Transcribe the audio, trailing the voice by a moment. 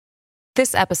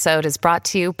This episode is brought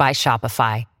to you by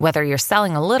Shopify. Whether you're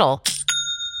selling a little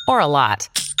or a lot,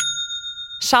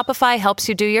 Shopify helps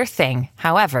you do your thing,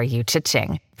 however you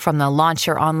cha-ching. From the launch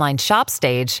your online shop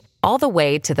stage, all the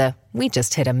way to the we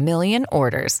just hit 1 million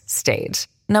orders stage.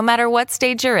 No matter what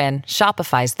stage you're in,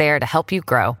 Shopify's there to help you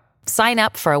grow. Sign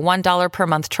up for a $1 per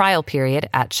month trial period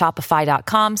at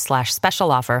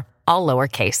shopify.com/special offer, all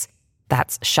lowercase.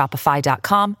 That's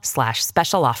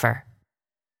shopify.com/special offer.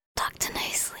 Talk to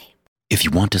nicely. If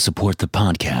you want to support the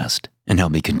podcast and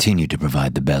help me continue to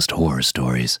provide the best horror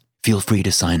stories, feel free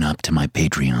to sign up to my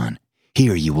Patreon.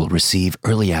 Here you will receive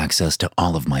early access to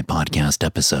all of my podcast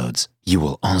episodes. You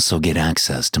will also get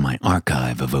access to my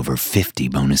archive of over 50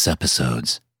 bonus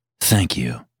episodes. Thank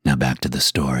you. Now back to the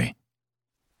story.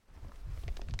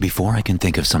 Before I can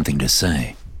think of something to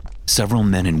say, several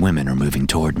men and women are moving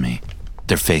toward me,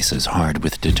 their faces hard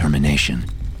with determination.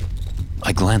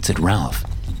 I glance at Ralph,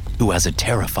 who has a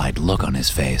terrified look on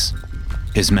his face.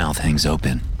 His mouth hangs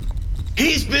open.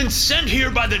 "He's been sent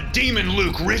here by the demon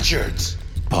Luke Richards,"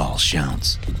 Paul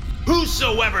shouts.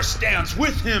 "Whosoever stands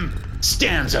with him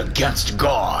stands against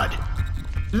God."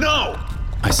 "No!"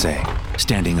 I say,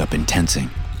 standing up and tensing.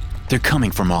 They're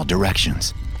coming from all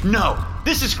directions. "No,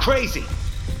 this is crazy.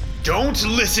 Don't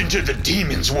listen to the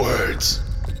demon's words,"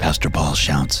 Pastor Paul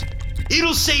shouts.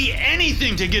 "It'll say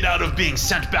anything to get out of being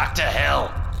sent back to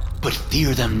hell. But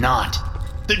fear them not.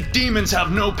 The demons have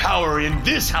no power in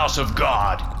this house of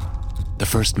God." The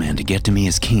first man to get to me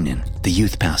is Keenan, the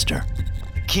youth pastor.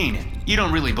 "Keenan, you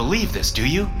don't really believe this, do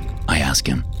you?" I ask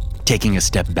him, taking a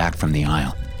step back from the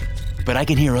aisle. But I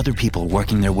can hear other people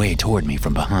working their way toward me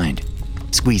from behind,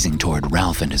 squeezing toward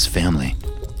Ralph and his family.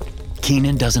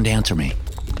 Keenan doesn't answer me.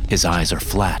 His eyes are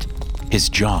flat, his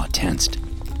jaw tensed.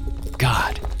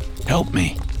 "God, help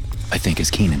me," I think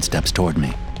as Keenan steps toward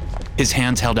me, his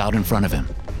hands held out in front of him.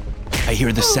 I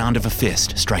hear the sound of a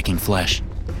fist striking flesh,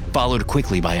 followed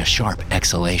quickly by a sharp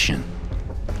exhalation.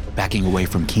 Backing away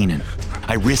from Keenan,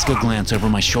 I risk a glance over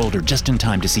my shoulder just in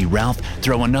time to see Ralph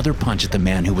throw another punch at the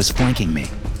man who was flanking me.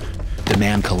 The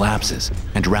man collapses,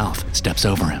 and Ralph steps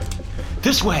over him.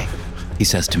 "This way," he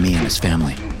says to me and his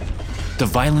family. The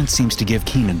violence seems to give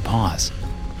Keenan pause.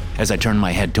 As I turn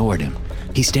my head toward him,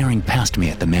 he's staring past me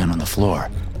at the man on the floor.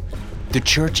 The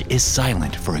church is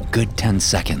silent for a good 10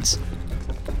 seconds.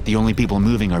 The only people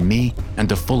moving are me and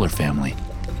the Fuller family.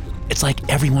 It's like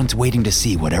everyone's waiting to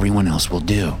see what everyone else will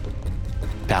do.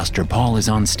 Pastor Paul is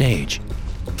on stage,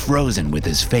 frozen with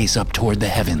his face up toward the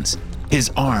heavens,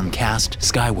 his arm cast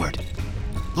skyward.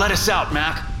 "Let us out,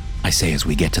 Mac," I say as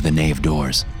we get to the nave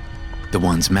doors, the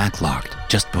ones Mac locked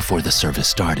just before the service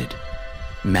started.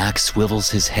 Mac swivels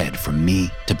his head from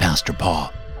me to Pastor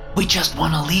Paul. "We just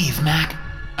want to leave, Mac,"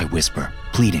 I whisper,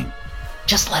 pleading.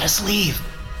 "Just let us leave."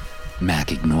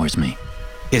 Mac ignores me,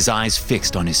 his eyes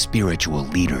fixed on his spiritual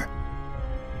leader.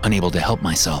 Unable to help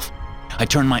myself, I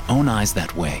turn my own eyes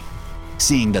that way,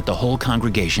 seeing that the whole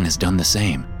congregation has done the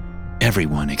same.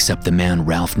 Everyone except the man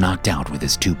Ralph knocked out with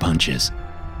his 2 punches.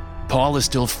 Paul is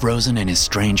still frozen in his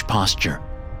strange posture,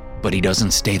 but he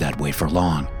doesn't stay that way for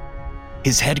long.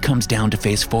 His head comes down to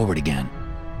face forward again,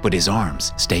 but his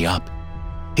arms stay up.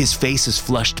 His face is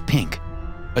flushed pink,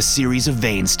 a series of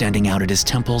veins standing out at his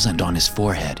temples and on his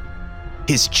forehead.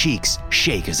 His cheeks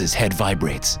shake as his head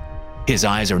vibrates. His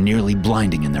eyes are nearly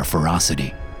blinding in their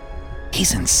ferocity.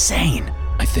 He's insane,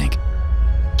 I think.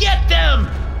 "Get them!"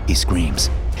 He screams.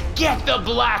 "Get the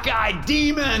black-eyed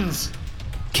demons!"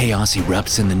 Chaos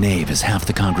erupts in the nave as half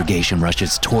the congregation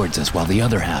rushes towards us while the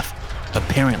other half,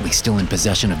 apparently still in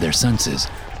possession of their senses,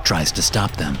 tries to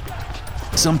stop them.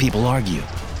 Some people argue,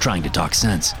 trying to talk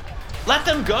sense. "Let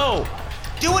them go!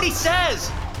 Do what he says!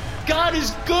 God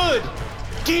is good!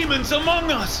 Demons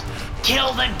among us!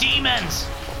 Kill the demons!"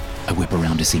 I whip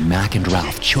around to see Mac and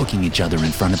Ralph choking each other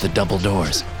in front of the double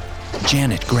doors.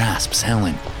 Janet grasps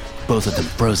Helen, both of them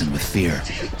frozen with fear.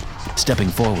 Stepping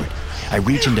forward, I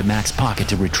reach into Mac's pocket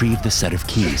to retrieve the set of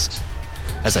keys.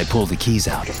 As I pull the keys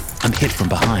out, I'm hit from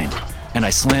behind, and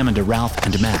I slam into Ralph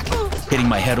and Mac, hitting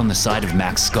my head on the side of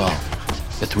Mac's skull.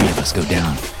 The 3 of us go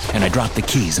down, and I drop the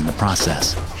keys in the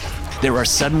process. There are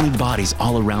suddenly bodies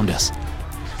all around us.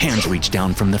 Hands reach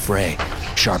down from the fray,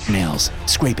 sharp nails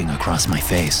scraping across my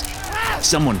face.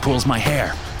 Someone pulls my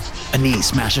hair. A knee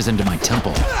smashes into my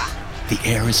temple. The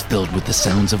air is filled with the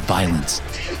sounds of violence.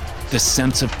 The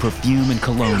scents of perfume and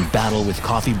cologne battle with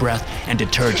coffee breath and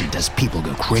detergent as people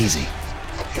go crazy.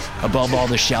 Above all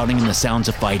the shouting and the sounds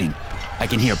of fighting, I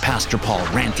can hear Pastor Paul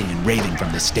ranting and raving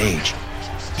from the stage.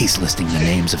 He's listing the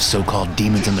names of so-called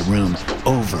demons in the room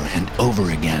over and over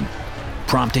again,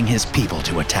 prompting his people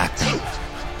to attack them.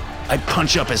 I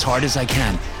punch up as hard as I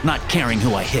can, not caring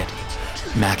who I hit.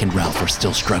 Mac and Ralph are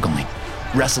still struggling,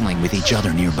 wrestling with each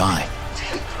other nearby.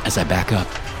 As I back up,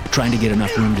 trying to get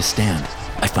enough room to stand,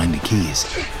 I find the keys.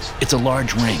 It's a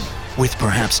large ring with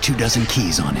perhaps 24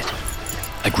 keys on it.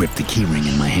 I grip the key ring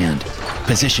in my hand,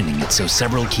 positioning it so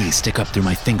several keys stick up through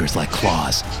my fingers like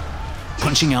claws.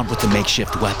 Punching out with the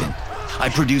makeshift weapon, I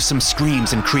produce some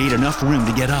screams and create enough room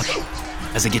to get up.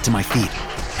 As I get to my feet,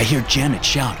 I hear Janet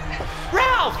shout,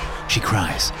 Ralph! She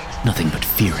cries, nothing but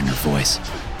fear in her voice.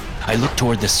 I look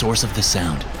toward the source of the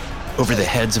sound, over the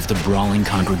heads of the brawling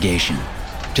congregation,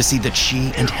 to see that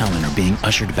she and Helen are being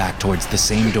ushered back towards the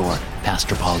same door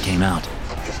Pastor Paul came out.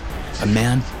 A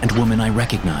man and woman I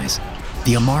recognize,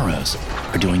 the Amaros,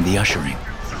 are doing the ushering.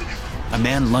 A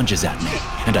man lunges at me,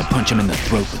 and I punch him in the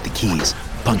throat with the keys,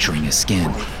 puncturing his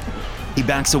skin. He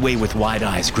backs away with wide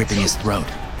eyes, gripping his throat.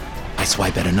 I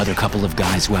swipe at another couple of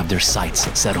guys who have their sights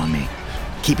set on me,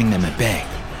 keeping them at bay,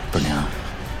 for now.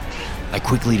 I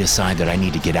quickly decide that I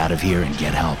need to get out of here and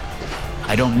get help.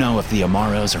 I don't know if the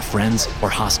Amaros are friends or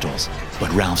hostiles,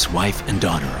 but Ralph's wife and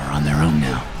daughter are on their own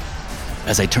now.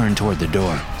 As I turn toward the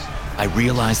door, I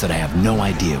realize that I have no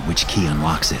idea which key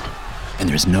unlocks it, and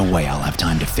there's no way I'll have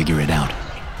time to figure it out.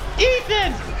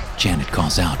 Ethan! Janet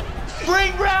calls out.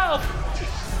 Bring Ralph!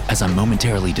 As I'm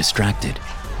momentarily distracted,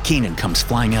 Keenan comes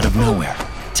flying out of nowhere,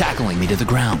 tackling me to the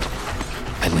ground.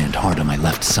 I land hard on my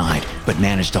left side, but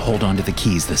manage to hold onto the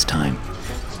keys this time.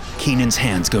 Keenan's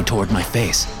hands go toward my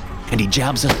face, and he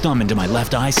jabs a thumb into my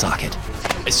left eye socket.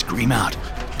 I scream out,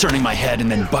 turning my head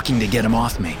and then bucking to get him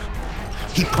off me.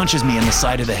 He punches me in the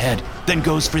side of the head, then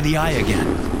goes for the eye again.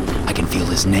 I can feel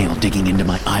his nail digging into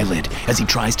my eyelid as he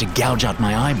tries to gouge out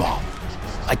my eyeball.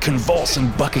 I convulse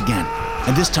and buck again,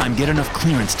 and this time get enough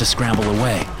clearance to scramble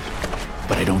away.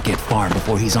 But I don't get far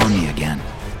before he's on me again.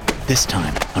 This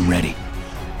time, I'm ready.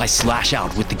 I slash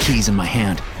out with the keys in my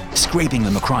hand, scraping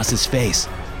them across his face.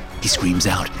 He screams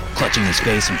out, clutching his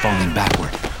face and falling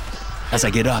backward. As I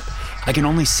get up, I can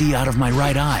only see out of my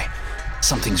right eye.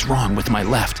 Something's wrong with my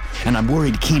left, and I'm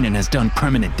worried Keenan has done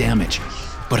permanent damage.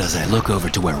 But as I look over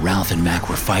to where Ralph and Mac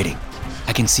were fighting,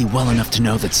 I can see well enough to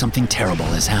know that something terrible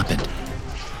has happened.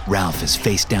 Ralph is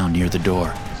face down near the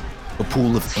door, a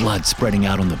pool of blood spreading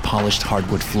out on the polished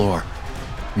hardwood floor.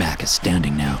 Mac is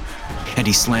standing now, and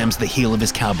he slams the heel of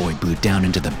his cowboy boot down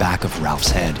into the back of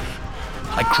Ralph's head.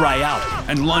 I cry out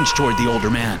and lunge toward the older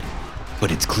man,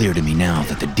 but it's clear to me now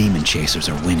that the demon chasers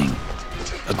are winning.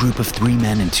 A group of 3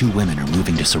 men and 2 women are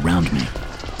moving to surround me,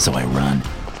 so I run.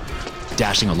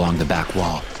 Dashing along the back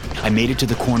wall, I made it to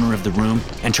the corner of the room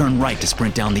and turned right to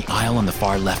sprint down the aisle on the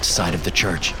far left side of the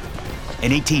church.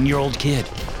 An 18-year-old kid,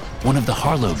 one of the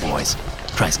Harlow boys,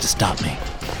 tries to stop me,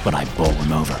 but I bowl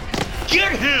him over.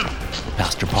 Get him!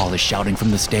 Pastor Paul is shouting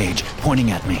from the stage,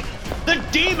 pointing at me. The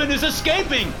demon is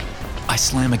escaping! I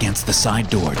slam against the side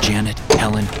door Janet,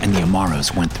 Helen, and the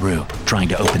Amaros went through, trying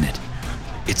to open it.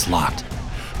 It's locked.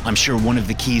 I'm sure one of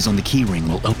the keys on the key ring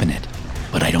will open it,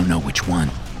 but I don't know which one.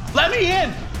 Let me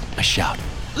in! I shout.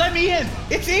 Let me in!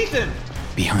 It's Ethan!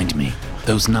 Behind me,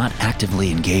 those not actively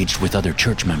engaged with other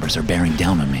church members are bearing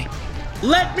down on me.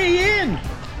 Let me in!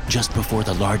 Just before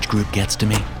the large group gets to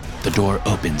me, the door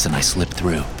opens and I slip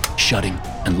through, shutting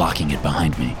and locking it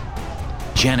behind me.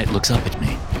 Janet looks up at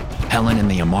me. Helen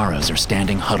and the Amaros are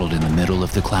standing huddled in the middle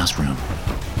of the classroom.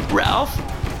 Ralph?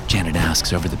 Janet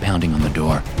asks over the pounding on the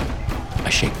door. I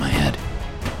shake my head.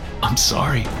 I'm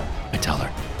sorry, I tell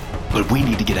her, but we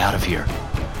need to get out of here.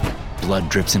 Blood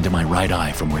drips into my right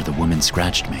eye from where the woman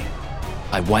scratched me.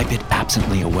 I wipe it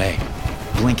absently away,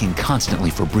 blinking constantly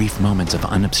for brief moments of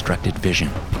unobstructed vision.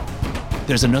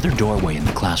 There's another doorway in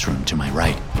the classroom to my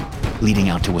right, leading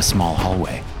out to a small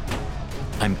hallway.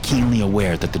 I'm keenly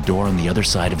aware that the door on the other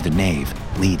side of the nave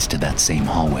leads to that same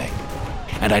hallway,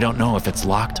 and I don't know if it's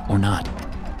locked or not.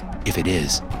 If it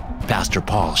is, Pastor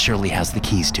Paul surely has the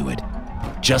keys to it,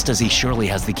 just as he surely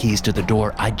has the keys to the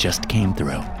door I just came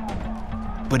through.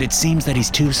 But it seems that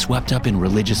he's too swept up in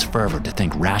religious fervor to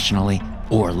think rationally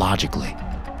or logically.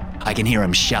 I can hear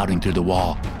him shouting through the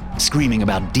wall, screaming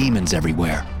about demons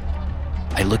everywhere.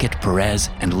 I look at Perez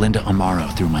and Linda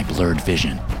Amaro through my blurred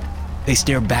vision. They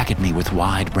stare back at me with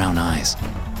wide brown eyes.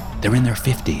 They're in their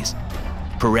 50s.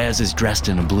 Perez is dressed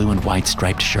in a blue and white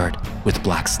striped shirt with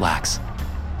black slacks.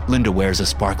 Linda wears a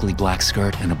sparkly black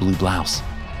skirt and a blue blouse.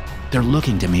 They're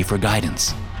looking to me for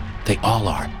guidance. They all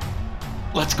are.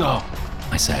 Let's go,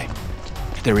 I say.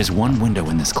 There is one window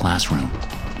in this classroom,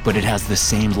 but it has the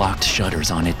same locked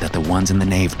shutters on it that the ones in the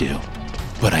nave do.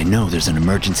 But I know there's an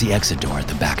emergency exit door at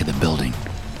the back of the building.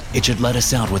 It should let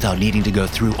us out without needing to go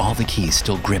through all the keys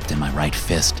still gripped in my right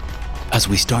fist. As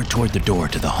we start toward the door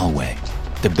to the hallway,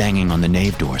 the banging on the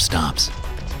nave door stops.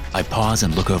 I pause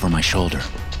and look over my shoulder.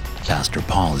 Pastor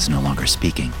Paul is no longer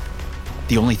speaking.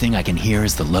 The only thing I can hear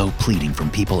is the low pleading from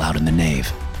people out in the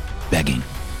nave, begging.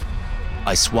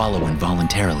 I swallow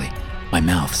involuntarily, my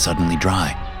mouth suddenly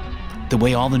dry. The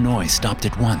way all the noise stopped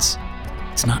at once.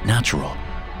 It's not natural.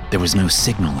 There was no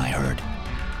signal I heard.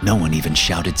 No one even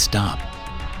shouted stop.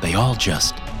 They all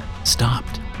just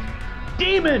stopped.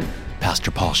 Demon!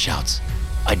 Pastor Paul shouts.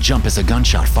 I jump as a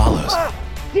gunshot follows.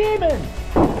 Demon!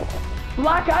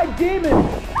 Black-eyed demon!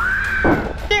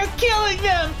 They're killing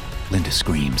them! Linda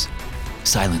screams.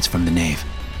 Silence from the nave.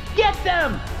 Get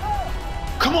them!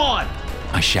 Come on!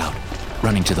 I shout,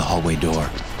 running to the hallway door.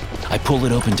 I pull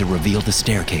it open to reveal the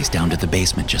staircase down to the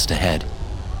basement just ahead.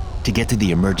 To get to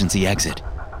the emergency exit,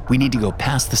 we need to go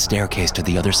past the staircase to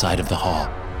the other side of the hall,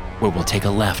 where we'll take a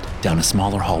left down a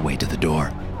smaller hallway to the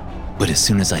door. But as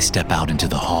soon as I step out into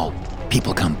the hall,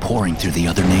 people come pouring through the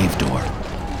other nave door.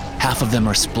 Half of them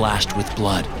are splashed with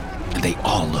blood, and they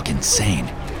all look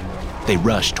insane. They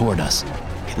rush toward us,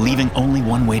 leaving only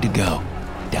one way to go,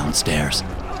 downstairs.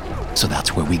 So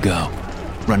that's where we go,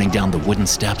 running down the wooden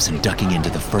steps and ducking into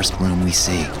the first room we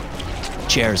see.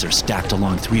 Chairs are stacked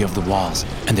along 3 of the walls,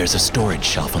 and there's a storage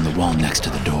shelf on the wall next to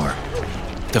the door.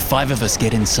 The 5 of us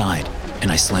get inside,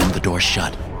 and I slam the door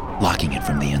shut, locking it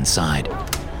from the inside.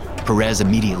 Perez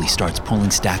immediately starts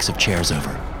pulling stacks of chairs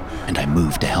over, and I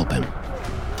move to help him.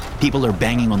 People are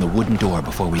banging on the wooden door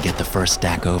before we get the first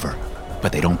stack over,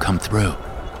 but they don't come through.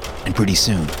 And pretty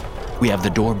soon, we have the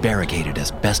door barricaded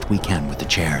as best we can with the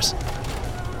chairs.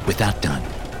 With that done,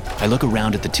 I look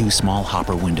around at the 2 small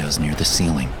hopper windows near the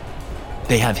ceiling.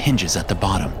 They have hinges at the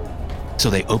bottom, so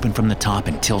they open from the top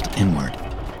and tilt inward,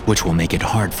 which will make it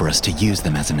hard for us to use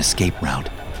them as an escape route.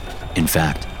 In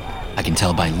fact, I can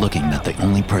tell by looking that the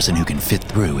only person who can fit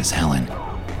through is Helen.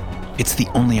 It's the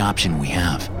only option we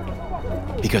have,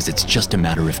 because it's just a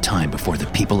matter of time before the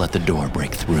people at the door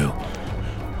break through.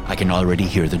 I can already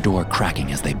hear the door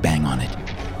cracking as they bang on it.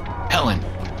 Helen,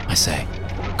 I say,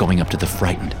 going up to the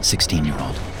frightened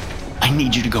 16-year-old. I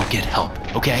need you to go get help,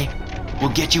 okay? We'll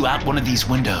get you out one of these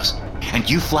windows, and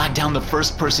you flag down the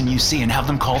first person you see and have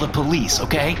them call the police,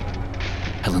 okay?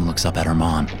 Helen looks up at her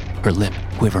mom, her lip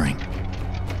quivering.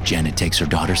 Janet takes her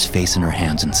daughter's face in her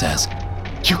hands and says,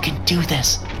 You can do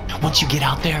this. Once you get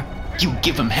out there, you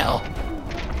give them hell.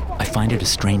 I find it a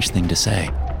strange thing to say,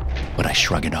 but I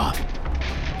shrug it off.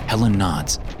 Helen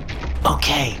nods.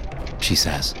 Okay, she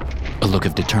says, a look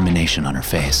of determination on her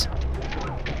face.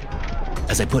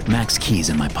 As I put Mac's keys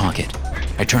in my pocket,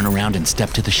 I turn around and step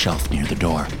to the shelf near the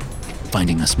door,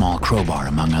 finding a small crowbar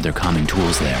among other common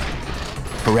tools there.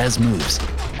 Perez moves,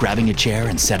 grabbing a chair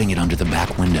and setting it under the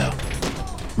back window.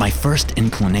 My first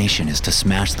inclination is to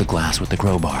smash the glass with the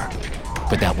crowbar,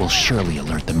 but that will surely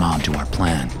alert the mob to our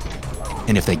plan.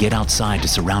 And if they get outside to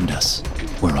surround us,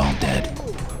 we're all dead.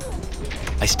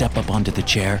 I step up onto the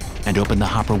chair and open the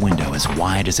hopper window as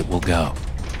wide as it will go,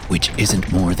 which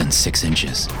isn't more than 6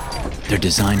 inches. They're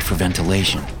designed for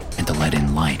ventilation and to let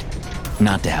in light,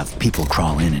 not to have people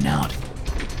crawl in and out.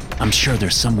 I'm sure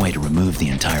there's some way to remove the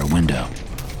entire window,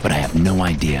 but I have no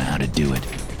idea how to do it.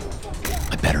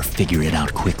 I better figure it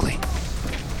out quickly.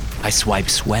 I swipe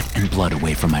sweat and blood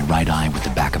away from my right eye with the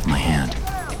back of my hand.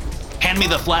 Hand me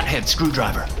the flathead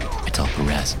screwdriver, I tell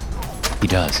Perez. He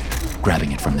does,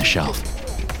 grabbing it from the shelf.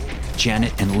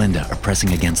 Janet and Linda are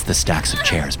pressing against the stacks of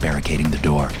chairs barricading the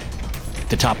door.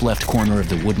 The top left corner of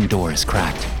the wooden door is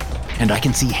cracked, and I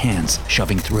can see hands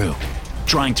shoving through,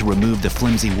 trying to remove the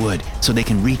flimsy wood so they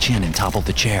can reach in and topple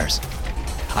the chairs.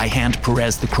 I hand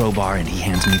Perez the crowbar and he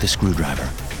hands me the screwdriver.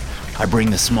 I bring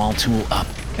the small tool up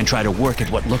and try to work at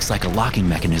what looks like a locking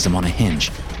mechanism on a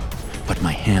hinge. But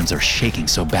my hands are shaking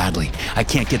so badly, I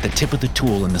can't get the tip of the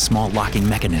tool in the small locking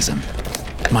mechanism.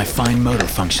 My fine motor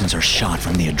functions are shot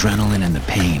from the adrenaline and the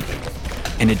pain.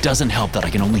 And it doesn't help that I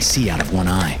can only see out of one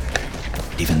eye.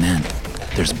 Even then,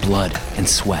 there's blood and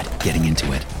sweat getting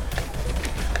into it.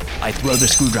 I throw the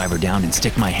screwdriver down and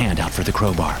stick my hand out for the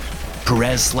crowbar.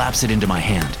 Perez slaps it into my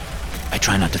hand. I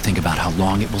try not to think about how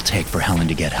long it will take for Helen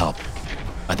to get help.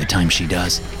 By the time she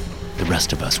does, the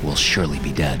rest of us will surely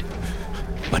be dead.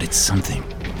 But it's something.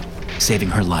 Saving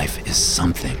her life is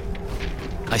something.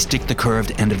 I stick the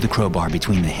curved end of the crowbar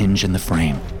between the hinge and the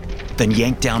frame, then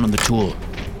yank down on the tool,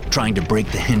 trying to break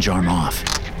the hinge arm off.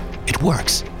 It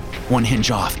works. One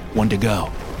hinge off, one to go.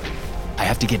 I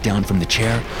have to get down from the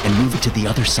chair and move it to the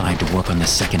other side to work on the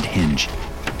second hinge.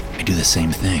 I do the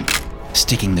same thing,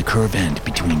 sticking the curved end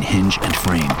between hinge and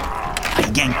frame. I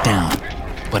yank down,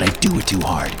 but I do it too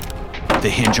hard. The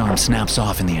hinge arm snaps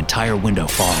off and the entire window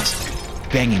falls,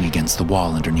 banging against the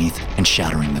wall underneath and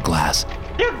shattering the glass.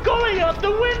 They're going out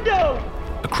the window!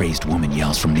 A crazed woman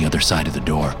yells from the other side of the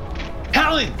door.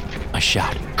 Helen! I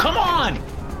shout. Come on!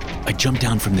 I jump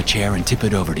down from the chair and tip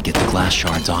it over to get the glass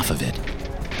shards off of it.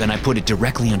 Then I put it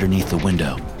directly underneath the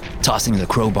window, tossing the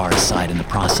crowbar aside in the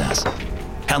process.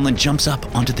 Helen jumps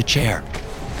up onto the chair.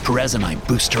 Perez and I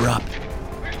boost her up.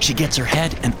 She gets her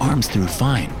head and arms through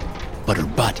fine, but her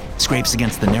butt scrapes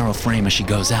against the narrow frame as she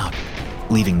goes out,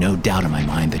 leaving no doubt in my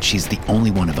mind that she's the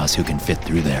only one of us who can fit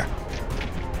through there.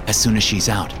 As soon as she's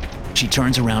out, she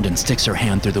turns around and sticks her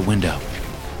hand through the window.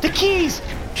 The keys!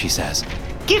 She says.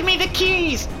 Give me the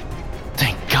keys!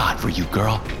 Thank God for you,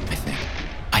 girl, I think.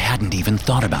 I hadn't even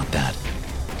thought about that.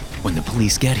 When the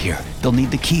police get here, they'll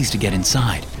need the keys to get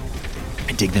inside.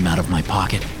 I dig them out of my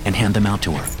pocket and hand them out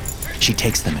to her. She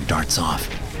takes them and darts off.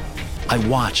 I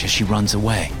watch as she runs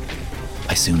away.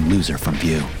 I soon lose her from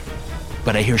view.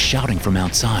 But I hear shouting from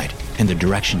outside in the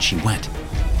direction she went.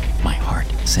 My heart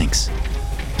sinks.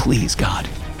 Please, God,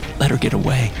 let her get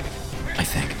away, I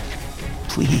think.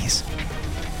 Please.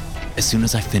 As soon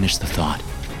as I finish the thought,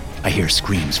 I hear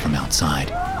screams from outside.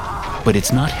 But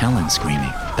it's not Helen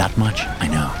screaming, that much I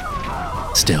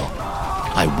know. Still,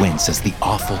 I wince as the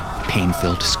awful,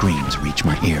 pain-filled screams reach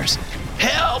my ears.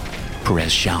 Help!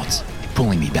 Perez shouts,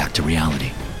 pulling me back to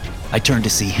reality. I turn to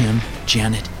see him,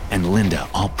 Janet, and Linda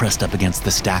all pressed up against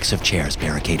the stacks of chairs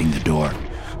barricading the door.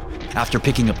 After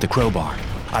picking up the crowbar,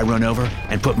 I run over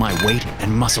and put my weight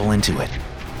and muscle into it.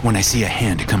 When I see a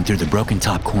hand come through the broken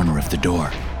top corner of the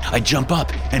door, I jump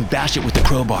up and bash it with the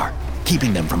crowbar,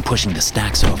 keeping them from pushing the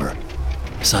stacks over.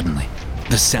 Suddenly,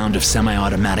 the sound of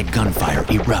semi-automatic gunfire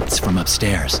erupts from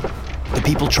upstairs. The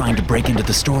people trying to break into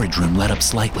the storage room let up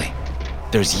slightly.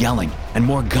 There's yelling and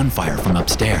more gunfire from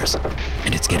upstairs,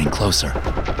 and it's getting closer.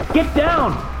 Get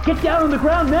down! Get down on the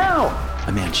ground now!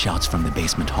 A man shouts from the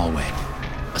basement hallway.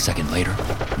 A second later,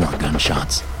 more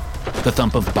gunshots. The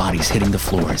thump of bodies hitting the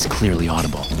floor is clearly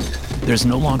audible. There's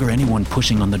no longer anyone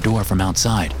pushing on the door from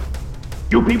outside.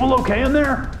 You people okay in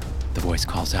there? The voice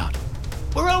calls out.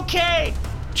 We're okay!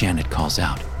 Janet calls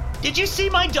out. Did you see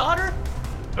my daughter?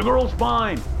 The girl's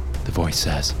fine. The voice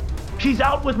says. She's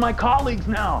out with my colleagues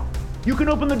now. You can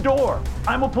open the door.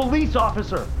 I'm a police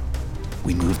officer.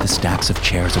 We move the stacks of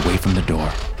chairs away from the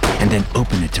door and then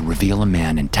open it to reveal a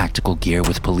man in tactical gear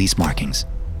with police markings.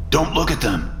 Don't look at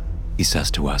them, he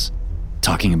says to us,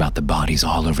 talking about the bodies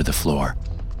all over the floor.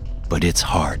 But it's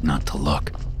hard not to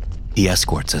look. He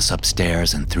escorts us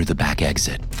upstairs and through the back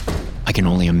exit. I can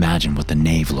only imagine what the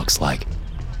nave looks like,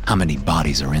 how many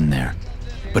bodies are in there.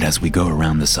 But as we go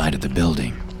around the side of the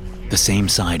building, the same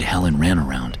side Helen ran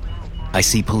around, I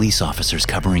see police officers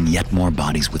covering yet more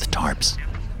bodies with tarps.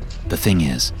 The thing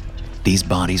is, these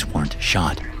bodies weren't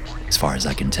shot, as far as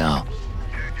I can tell.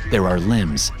 There are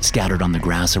limbs scattered on the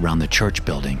grass around the church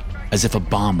building, as if a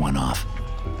bomb went off,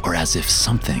 or as if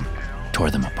something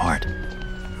tore them apart.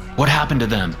 What happened to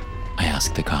them? I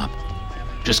ask the cop.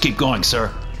 Just keep going,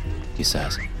 sir, he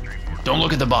says. Don't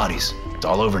look at the bodies. It's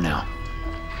all over now.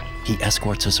 He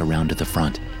escorts us around to the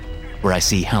front, where I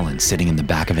see Helen sitting in the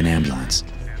back of an ambulance.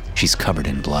 She's covered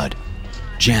in blood.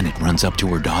 Janet runs up to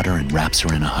her daughter and wraps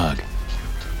her in a hug.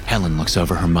 Helen looks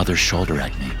over her mother's shoulder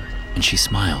at me, and she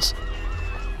smiles.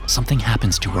 Something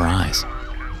happens to her eyes,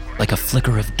 like a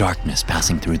flicker of darkness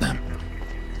passing through them.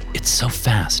 It's so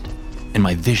fast, and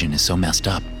my vision is so messed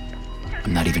up,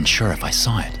 I'm not even sure if I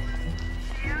saw it.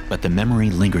 But the memory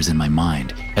lingers in my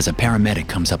mind as a paramedic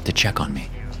comes up to check on me.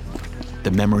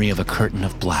 The memory of a curtain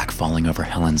of black falling over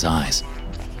Helen's eyes.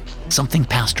 Something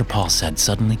Pastor Paul said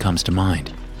suddenly comes to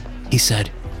mind. He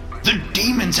said, "The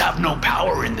demons have no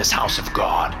power in this house of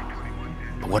God."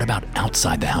 But what about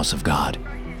outside the house of God?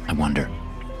 I wonder.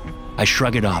 I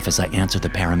shrug it off as I answer the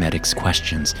paramedic's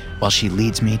questions while she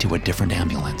leads me to a different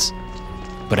ambulance.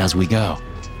 But as we go,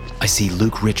 I see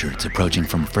Luke Richards approaching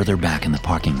from further back in the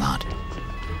parking lot.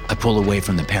 I pull away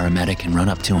from the paramedic and run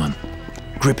up to him,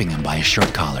 gripping him by his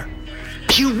shirt collar.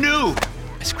 You knew!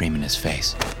 I scream in his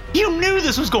face. You knew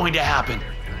this was going to happen!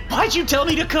 Why'd you tell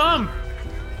me to come?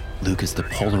 Luke is the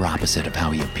polar opposite of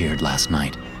how he appeared last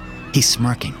night. He's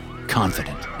smirking,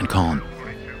 confident, and calm.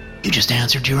 You just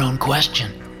answered your own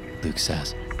question, Luke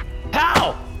says.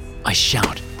 How? I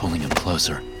shout, pulling him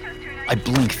closer. I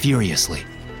blink furiously,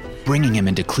 bringing him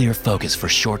into clear focus for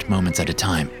short moments at a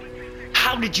time.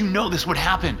 How did you know this would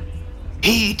happen?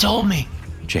 He told me,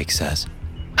 Jake says.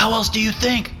 How else do you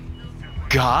think?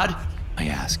 God? I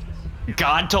ask.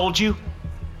 God told you?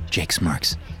 Jake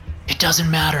smirks. It doesn't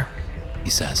matter, he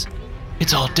says.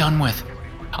 It's all done with.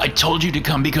 I told you to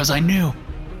come because I knew.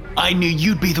 I knew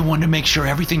you'd be the one to make sure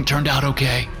everything turned out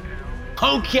okay.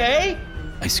 Okay?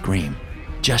 I scream,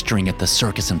 gesturing at the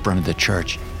circus in front of the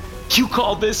church. You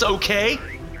call this okay?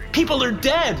 People are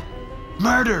dead.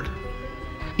 Murdered.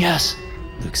 Yes,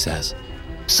 Luke says.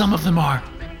 some of them are.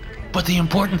 But the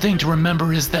important thing to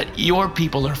remember is that your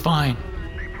people are fine.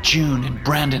 June and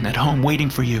Brandon at home waiting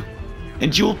for you.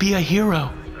 And you'll be a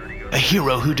hero. A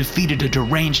hero who defeated a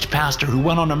deranged pastor who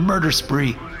went on a murder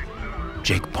spree.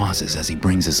 Jake pauses as he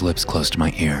brings his lips close to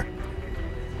my ear.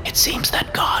 It seems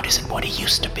that God isn't what he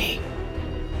used to be.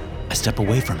 I step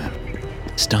away from him,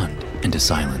 stunned into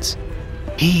silence.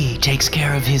 He takes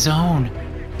care of his own,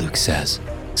 Luke says,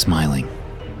 smiling.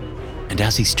 And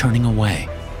as he's turning away,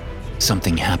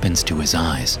 something happens to his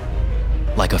eyes,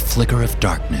 like a flicker of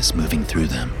darkness moving through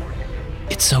them.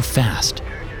 It's so fast,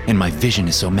 and my vision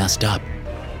is so messed up,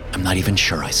 I'm not even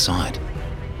sure I saw it.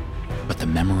 But the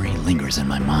memory lingers in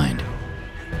my mind.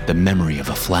 The memory of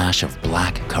a flash of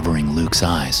black covering Luke's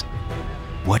eyes.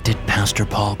 What did Pastor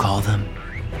Paul call them?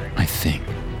 I think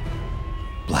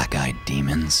black-eyed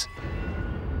demons.